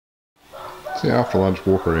It's the after lunch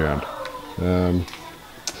walk around.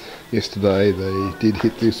 Yesterday they did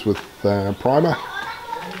hit this with primer,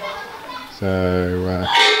 so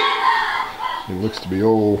it looks to be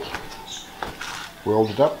all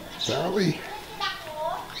welded up thoroughly.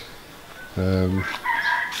 The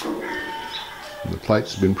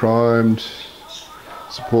plates have been primed,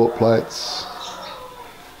 support plates,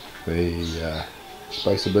 the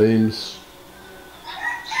spacer beams.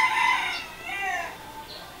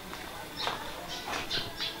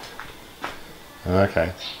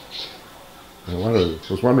 Okay. I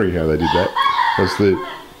was wondering how they did that, because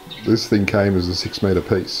this thing came as a 6 metre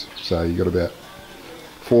piece, so you got about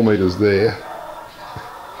 4 metres there,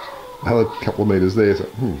 another couple of metres there, so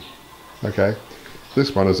okay.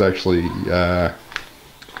 This one is actually 4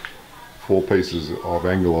 pieces of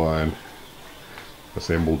angle iron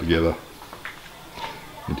assembled together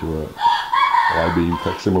into a I-beam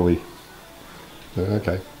facsimile.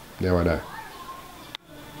 Okay, now I know.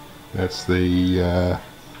 That's the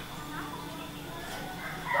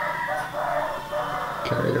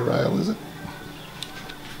carrier rail, is it?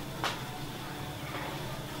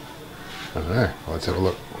 I don't know. Let's have a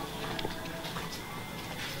look.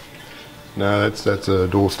 No, that's a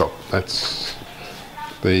doorstop. That's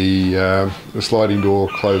the sliding door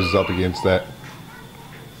closes up against that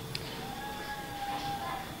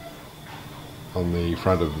on the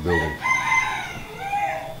front of the building.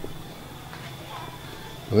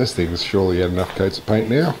 Well, this thing's surely had enough coats of paint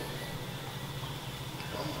now.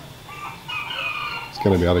 It's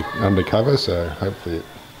going to be undercover, so hopefully it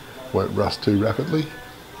won't rust too rapidly.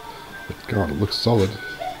 But God, it looks solid.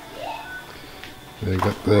 They've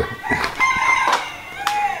got the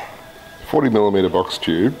 40mm box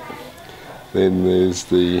tube, then there's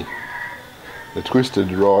the twisted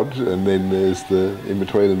rod, and then there's in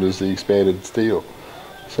between them is the expanded steel.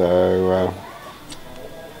 So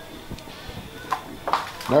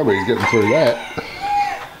nobody's getting through that.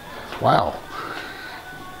 Wow.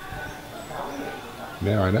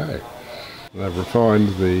 Now I know. They've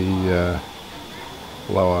refined the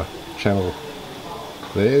lower channel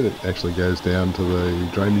there that actually goes down to the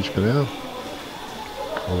drainage canal.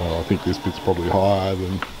 Although I think this bit's probably higher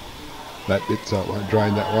than that bit, so it won't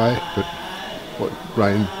drain that way, but what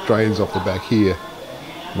drains off the back here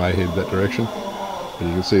may head that direction. And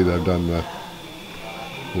you can see they've done the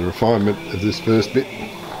refinement of this first bit,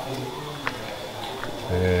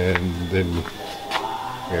 and then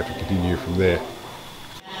we have to continue from there.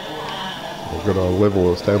 We've got a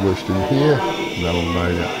level established in here, and that'll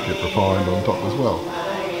no doubt get refined on top as well.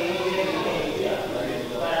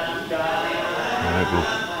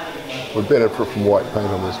 We'd benefit from white paint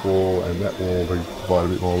on this wall and that wall to provide a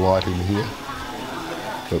bit more light in here.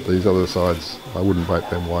 But these other sides, I wouldn't paint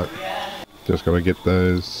them white. Just got to get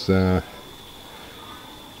those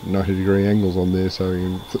 90-degree angles on there so we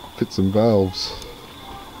can fit some valves.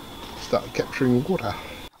 Start capturing water.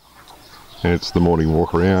 And it's the morning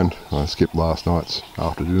walk around. I skipped last night's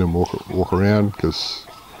after dinner walk around because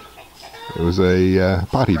it was a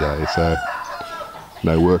party day, so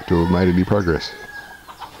no work to have made any progress.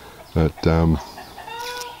 But as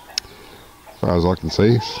far as I can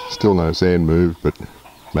see, still no sand moved, but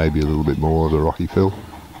maybe a little bit more of the rocky fill.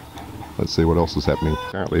 Let's see what else is happening.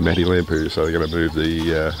 Apparently Matty Lampu, so they're going to move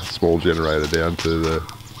the small generator down to the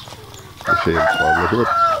shed by the look of it.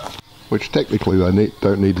 Which technically they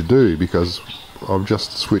don't need to do, because I've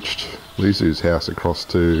just switched Lisu's house across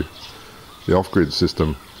to the off-grid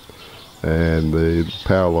system, and the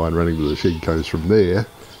power line running to the shed goes from there.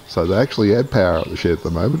 So they actually had power at the shed at the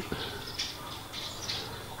moment.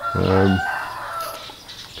 Not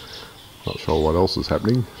sure what else is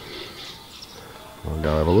happening. I'll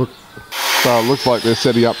go have a look. So it looks like they're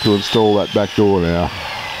setting up to install that back door now,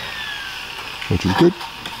 which is good.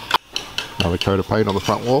 Another coat of paint on the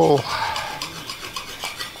front wall.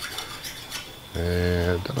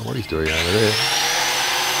 And don't know what he's doing over there.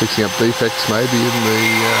 Fixing up defects maybe in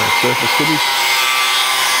the surface finish.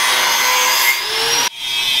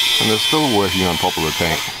 And they're still working on top of the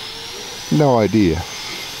tank. No idea.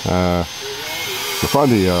 The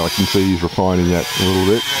front here I can see he's refining that a little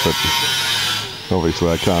bit, but obviously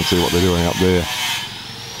I can't see what they're doing up there.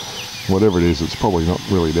 Whatever it is, it's probably not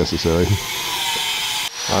really necessary.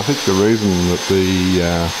 I think the reason that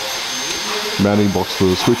the mounting box for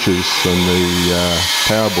the switches and the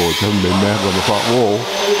power boards haven't been mounted on the front wall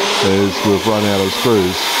is we've run out of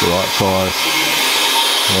screws the right size.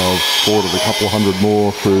 I've ordered a couple hundred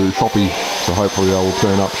more through Shopee, so hopefully they will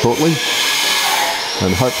turn up shortly.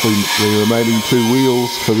 And hopefully the remaining 2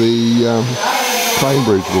 wheels for the crane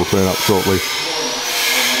bridge will turn up shortly.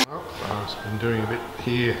 I've been doing a bit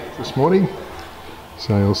here this morning.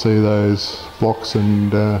 So you'll see those blocks and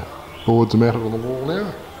boards are mounted on the wall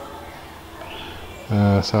now.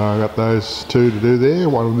 So I've got those two to do there,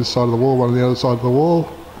 one on this side of the wall, one on the other side of the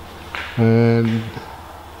wall, and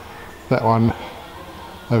that one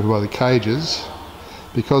over by the cages.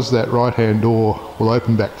 Because that right hand door will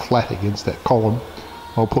open back flat against that column,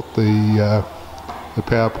 I'll put the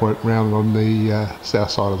power point round on the south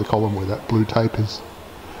side of the column where that blue tape is.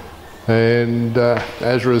 And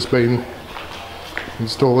Azra has been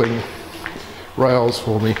installing rails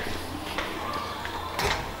for me.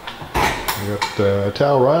 I've got a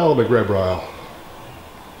tail rail and a grab rail.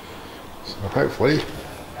 So hopefully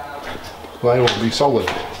they will be solid.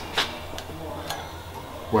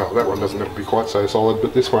 Well, that one doesn't have to be quite so solid,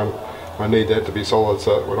 but this one I need that to be solid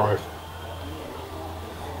so that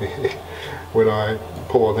when I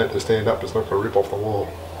pull on that to stand up, it's not going to rip off the wall.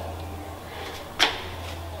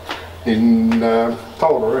 In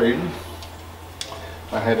Tullamarine,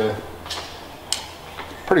 I had a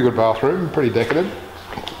pretty good bathroom, pretty decadent.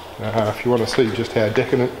 If you want to see just how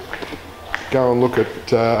decadent, go and look at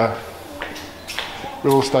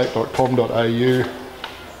realestate.com.au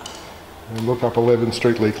and look up 11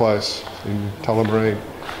 Streetley Close in Tullamarine,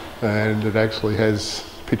 and it actually has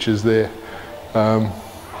pictures there. But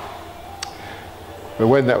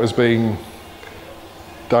when that was being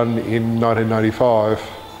done in 1995,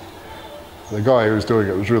 the guy who was doing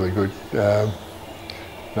it was really good.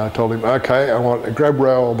 And I told him, okay, I want a grab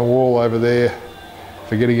rail on the wall over there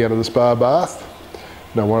for getting out of the spa bath,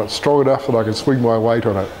 and I want it strong enough that I can swing my weight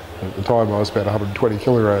on it. At the time I was about 120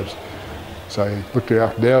 kilograms. So he looked it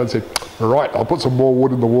up and down and said, all right, I'll put some more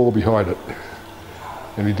wood in the wall behind it.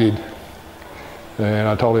 And he did. And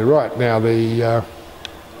I told him, right, now the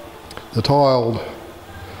tiled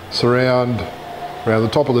surround around the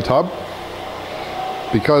top of the tub,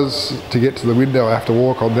 because to get to the window I have to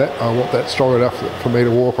walk on that, I want that strong enough for me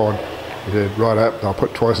to walk on. He said, right up, I'll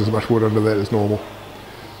put twice as much wood under that as normal.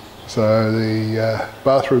 So the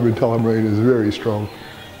bathroom in Tullamarine is very strong.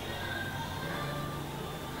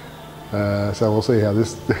 So we'll see how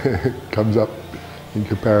this comes up in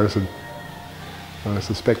comparison. I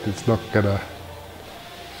suspect it's not going to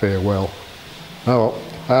fare well. Oh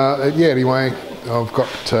well. Yeah, anyway, I've got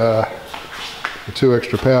the 2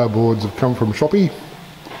 extra power boards have come from Shopee.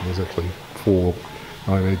 There's actually 4,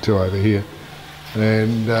 I need 2 over here.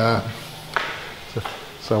 And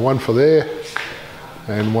so 1 for there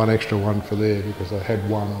and 1 extra one for there because I had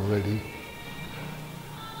 1 already.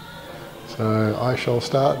 So I shall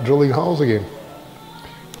start drilling holes again.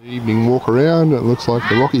 Evening walk around, it looks like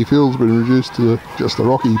the rocky field's been reduced to just the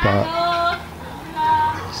rocky part.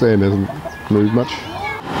 Sand hasn't moved much.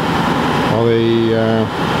 Well, the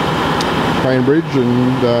train bridge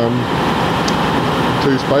and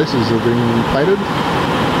 2 spaces have been painted.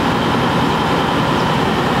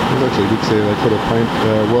 I actually did see they could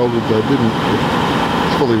have welded, they didn't.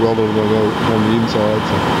 It's fully welded on the inside,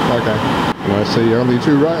 so okay. And I see only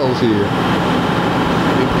 2 rails here.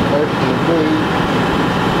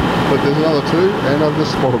 But there's another 2 and I've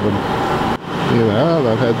just spotted them. Here they are,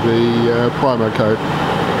 they've had the primer coat.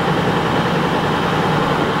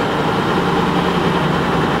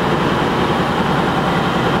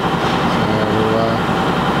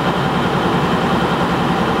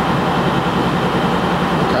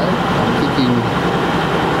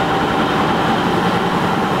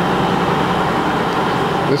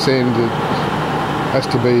 This end has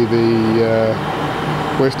to be the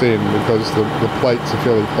west end because the plates are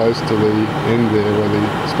fairly close to the end there where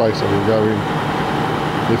the spacer will go in.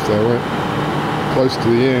 If they weren't close to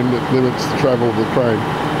the end, it limits the travel of the train.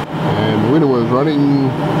 And the winter was running,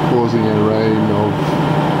 causing a rain of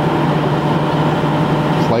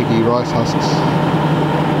flaky rice husks.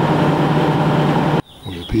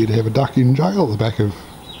 We appear to have a duck in jail at the back of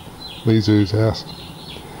Lizu's house.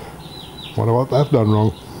 Wonder what they've done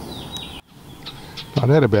wrong. I'd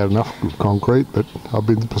had about enough concrete, but I've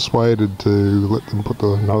been persuaded to let them put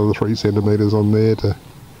another 3 centimetres on there to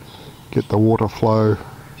get the water flow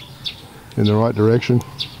in the right direction.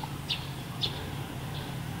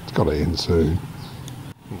 It's got to end soon.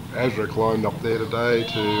 Azra climbed up there today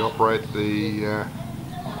to operate the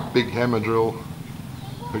big hammer drill,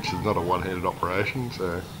 which is not a one-handed operation,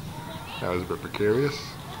 so that was a bit precarious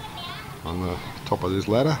on the top of this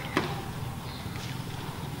ladder.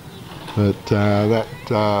 But that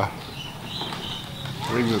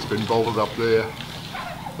ring that's been bolted up there,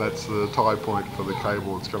 that's the tie point for the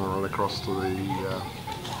cable that's going to run across to the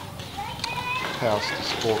house to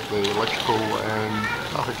support the electrical and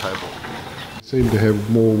other cable. Seem to have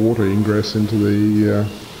more water ingress into the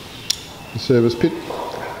service pit.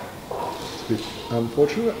 It's a bit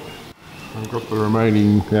unfortunate. I've got the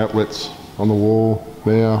remaining outlets on the wall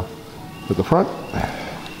now at the front,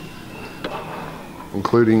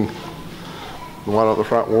 including the one on the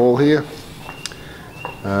front wall here.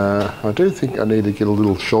 I do think I need to get a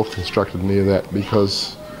little shelf constructed near that,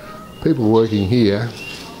 because people working here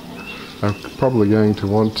are probably going to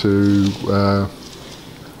want to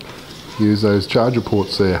use those charger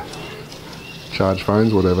ports there, charge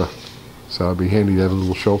phones, whatever. So it'd be handy to have a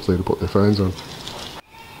little shelf there to put their phones on.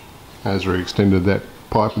 Ezra extended that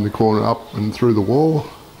pipe in the corner up and through the wall.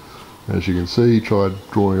 As you can see, he tried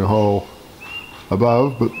drawing a hole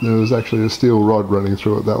above, but there was actually a steel rod running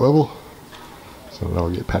through at that level. So that'll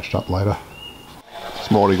get patched up later. This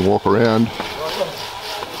morning walk around,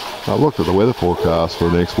 I looked at the weather forecast for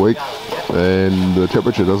next week, and the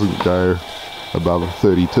temperature doesn't go above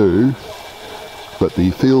 32, but the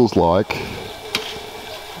feels like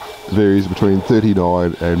varies between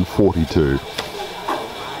 39 and 42.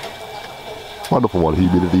 Wonderful what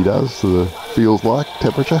humidity does to the feels like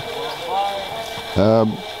temperature.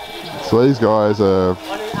 So these guys are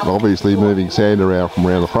obviously moving sand around from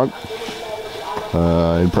around the front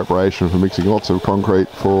in preparation for mixing lots of concrete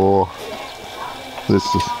for this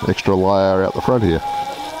extra layer out the front here.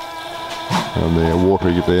 And they're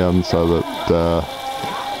watering it down so that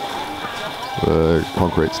the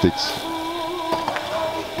concrete sticks.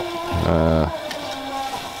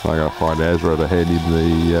 I gotta find Ezra to hand him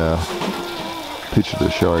the picture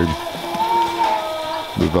to show him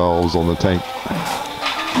the valves on the tank.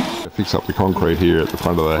 To fix up the concrete here at the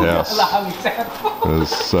front of the house.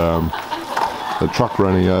 There's a truck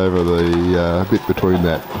running over the bit between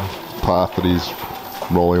that path that he's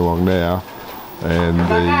rolling along now and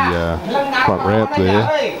the front ramp there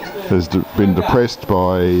has been depressed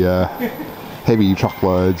by heavy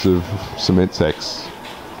truckloads of cement sacks.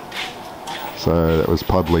 So that was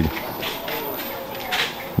puddling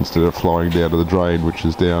instead of flowing down to the drain, which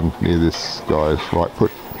is down near this guy's right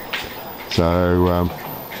foot. So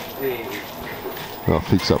I'll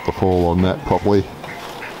fix up the fall on that properly.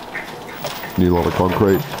 New lot of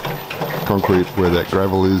concrete where that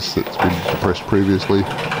gravel is that's been depressed previously,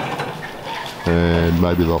 and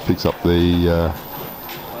maybe they'll fix up the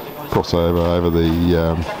crossover over the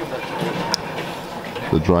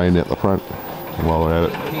drain out the front while they're at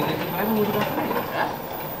it.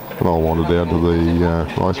 And I'll wander down to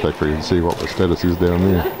the ice factory and see what the status is down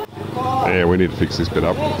there. Yeah, we need to fix this bit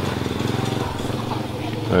up.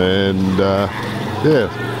 And yeah,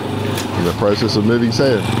 in the process of moving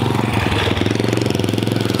sand.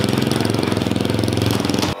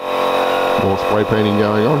 More spray painting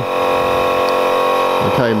going on.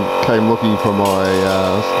 I came looking for my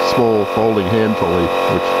small folding hand trolley,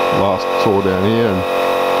 which last saw down here, and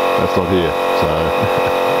that's not here. So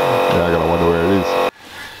now I gotta wonder where it is.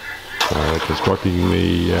 Constructing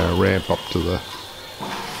the ramp up to the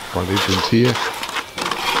front entrance here,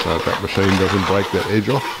 so that machine doesn't break that edge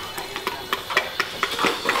off.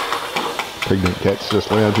 Pregnant cats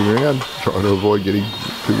just lounging around, trying to avoid getting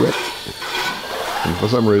too wet. And for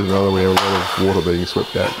some reason or other we have a lot of water being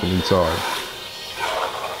swept out from inside.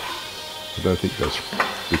 I don't think that's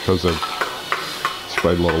because they've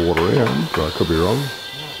sprayed a lot of water around, but I could be wrong.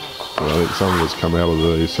 But I think some of it's come out of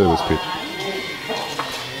the service pit,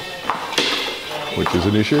 which is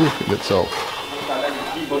an issue in itself.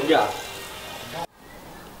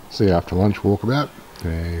 See you after lunch walkabout,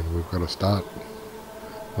 and we've got to start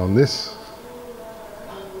on this.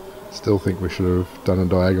 Still think we should have done a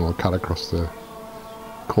diagonal cut across the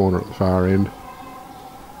corner at the far end.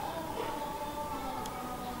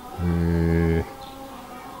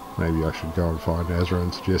 Maybe I should go and find Ezra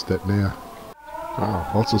and suggest that now.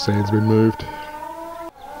 Oh, lots of sand's been moved.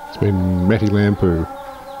 It's been Matty Lampu.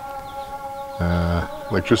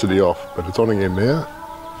 Electricity off, but it's on again now.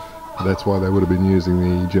 That's why they would have been using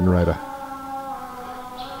the generator.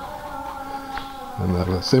 And they've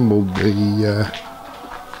assembled the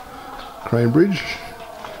crane bridge.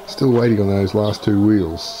 Still waiting on those last two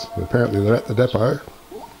wheels. Apparently they're at the depot,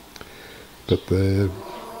 but the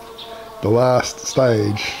last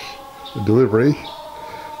stage, the delivery,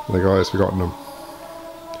 the guy's forgotten them.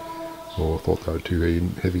 Or thought they were too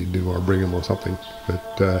heavy and didn't want to bring them or something.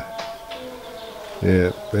 But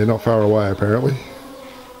yeah, they're not far away apparently.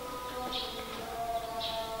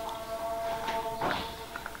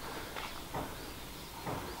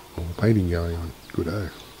 More painting going on. Good oh.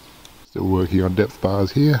 Still working on depth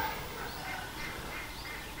bars here,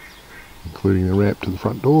 including the ramp to the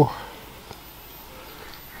front door.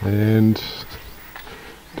 And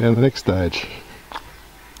down the next stage.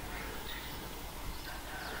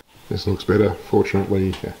 This looks better.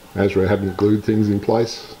 Fortunately, Ezra hadn't glued things in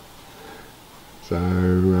place,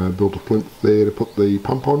 So built a plinth there to put the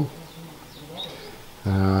pump on.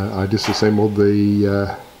 I disassembled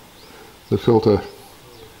the filter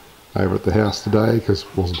over at the house today because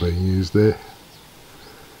it wasn't being used there,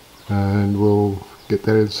 and we'll get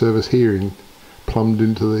that in service here and plumbed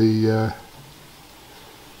into the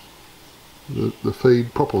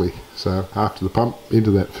feed properly. So after the pump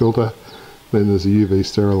into that filter, then there's a UV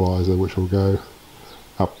steriliser which will go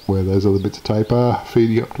up where those other bits of tape are,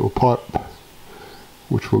 feeding up to a pipe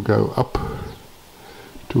which will go up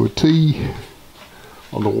to a T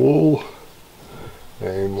on the wall,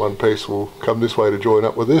 and one piece will come this way to join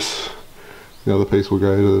up with this, the other piece will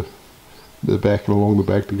go to the back and along the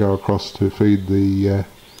back to go across to feed the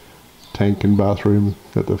tank and bathroom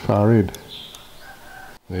at the far end.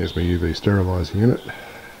 There's my UV sterilising unit.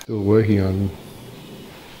 Still working on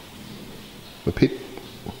the pit,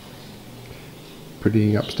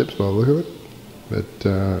 prettying up steps by the look of it, but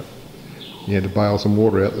you had to bail some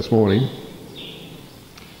water out this morning,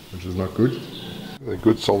 which is not good. A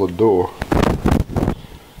good solid door.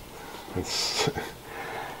 It's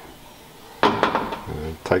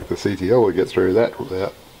take the CTL to get through that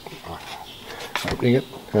without opening it.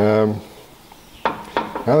 The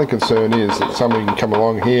other concern is that somebody can come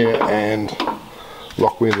along here and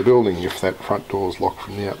lock me in the building if that front door is locked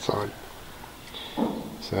from the outside.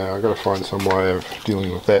 So I've got to find some way of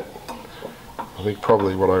dealing with that. I think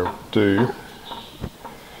probably what I'll do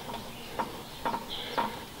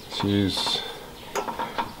is use,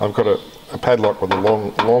 I've got a padlock with a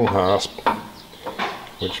long hasp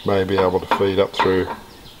which may be able to feed up through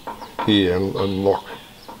here and lock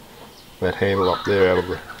that handle up there out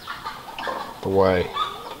of the way.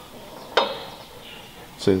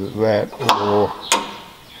 So that, or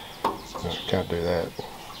no, can't do that.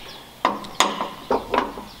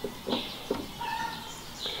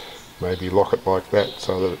 Maybe lock it like that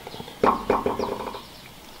so that it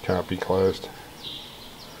can't be closed.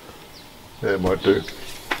 That might do.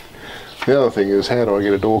 The other thing is, how do I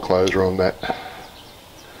get a door closer on that?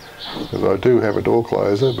 Because I do have a door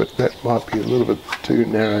closer, but that might be a little bit too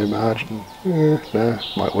narrow margin. No,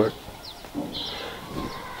 might work.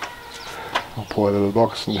 I'll pull it out of the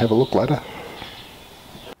box and have a look later.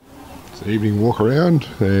 It's an evening walk around,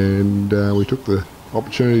 and we took the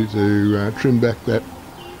opportunity to trim back that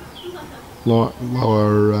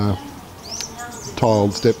lower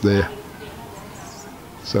tiled step there,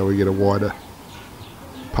 so we get a wider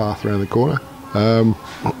path around the corner.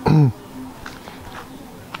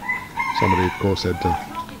 Somebody of course had to...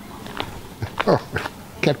 Oh,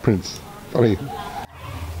 cat prints. Funny.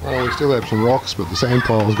 Well, we still have some rocks, but the sand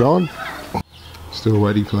pile's gone. Still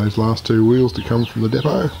waiting for those last two wheels to come from the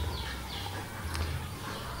depot.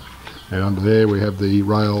 And under there we have the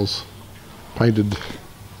rails painted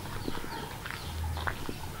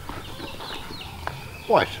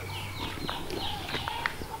white.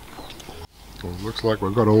 Well, it looks like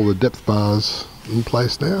we've got all the depth bars in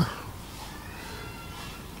place now.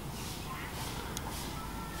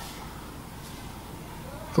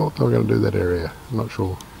 Thought they were going to do that area, I'm not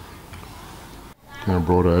sure. I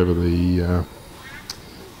brought over the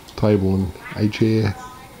table and a chair.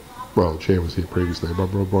 Well, the chair was here previously, but I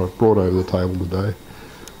brought over the table today.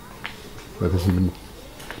 That hasn't been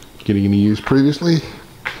getting any use previously.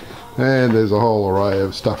 And there's a whole array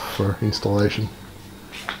of stuff for installation.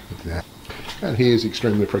 And here's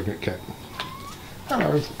Extremely Pregnant Cat.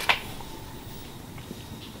 Hello.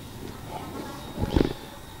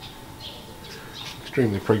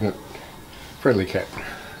 Extremely pregnant, friendly cat.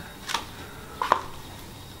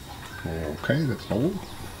 Okay, that's all.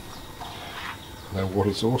 No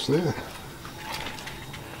water source there.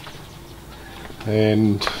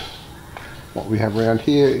 And what we have around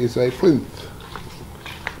here is a plinth.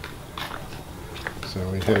 So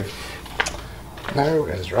we have, no,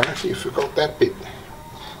 Ezra, you forgot that bit.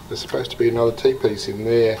 There's supposed to be another T-piece in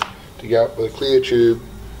there to go up with a clear tube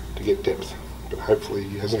to get depth, but hopefully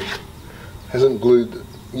he hasn't glued it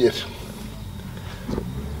yet.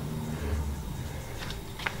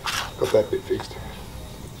 Got that bit fixed.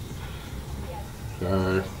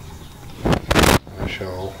 So I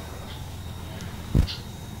shall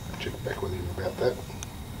check back with him about that.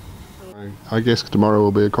 I guess tomorrow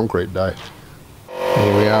will be a concrete day.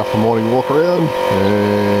 Here we are for morning walk around,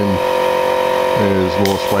 and there's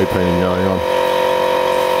more spray painting going on.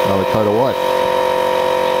 Another coat of white.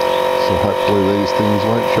 So hopefully these things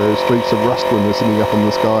won't show streaks of rust when they're sitting up in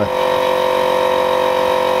the sky.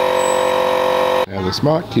 Now the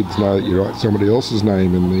smart kids know that you write somebody else's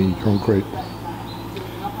name in the concrete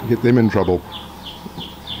to get them in trouble.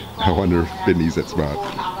 I wonder if Benny's that smart.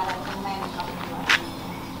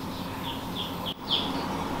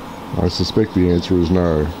 I suspect the answer is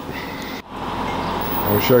no.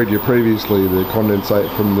 I showed you previously the condensate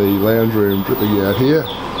from the lounge room dripping out here,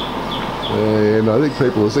 and I think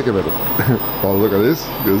people are sick of it by the look of this,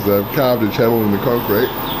 because they've carved a channel in the concrete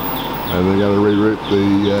and they're going to reroute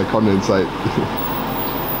the condensate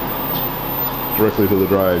directly to the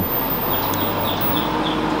drain.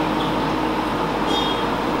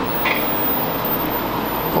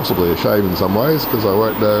 Possibly a shame in some ways, because I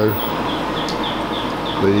won't know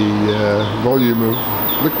the volume of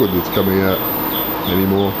liquid that's coming out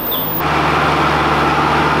anymore.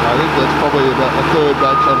 I think that's probably about the third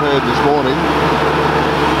batch I've heard this morning.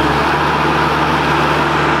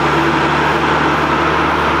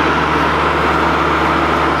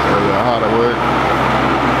 So they're hard at work.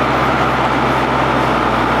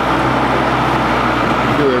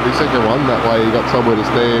 Do every second one, that way you got somewhere to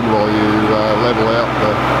stand while you level out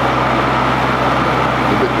the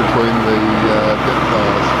bit between the depth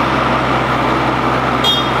bars.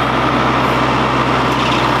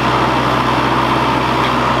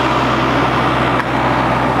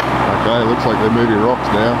 Okay, looks like they're moving rocks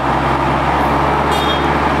now.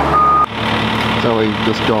 It's only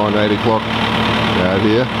just gone 8 o'clock out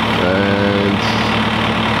here and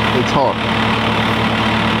it's hot.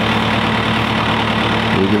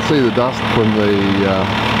 You can see the dust from the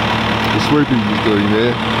swooping he's doing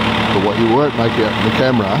there, but what you won't make out in the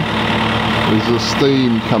camera is the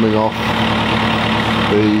steam coming off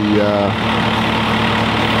the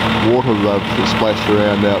water they've splashed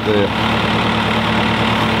around out there.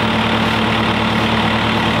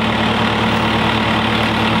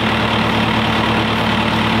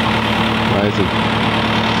 Amazing.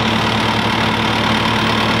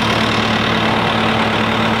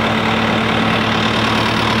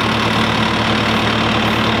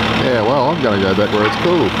 Yeah, well, I'm going to go back where it's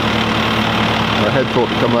cool. I had thought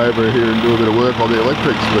to come over here and do a bit of work on the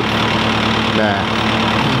electrics, but nah.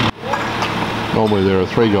 Normally there are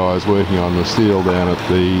 3 guys working on the steel down at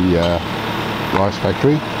the rice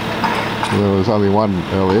factory. And there was only one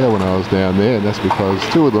earlier when I was down there, and that's because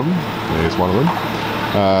 2 of them, there's one of them,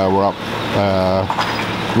 were up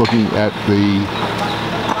looking at the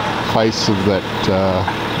face of that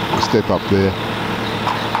step up there.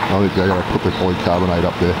 I think they're going to put the polycarbonate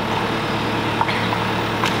up there.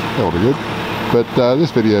 That'll be good. But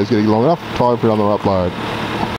this video is getting long enough. Time for another upload.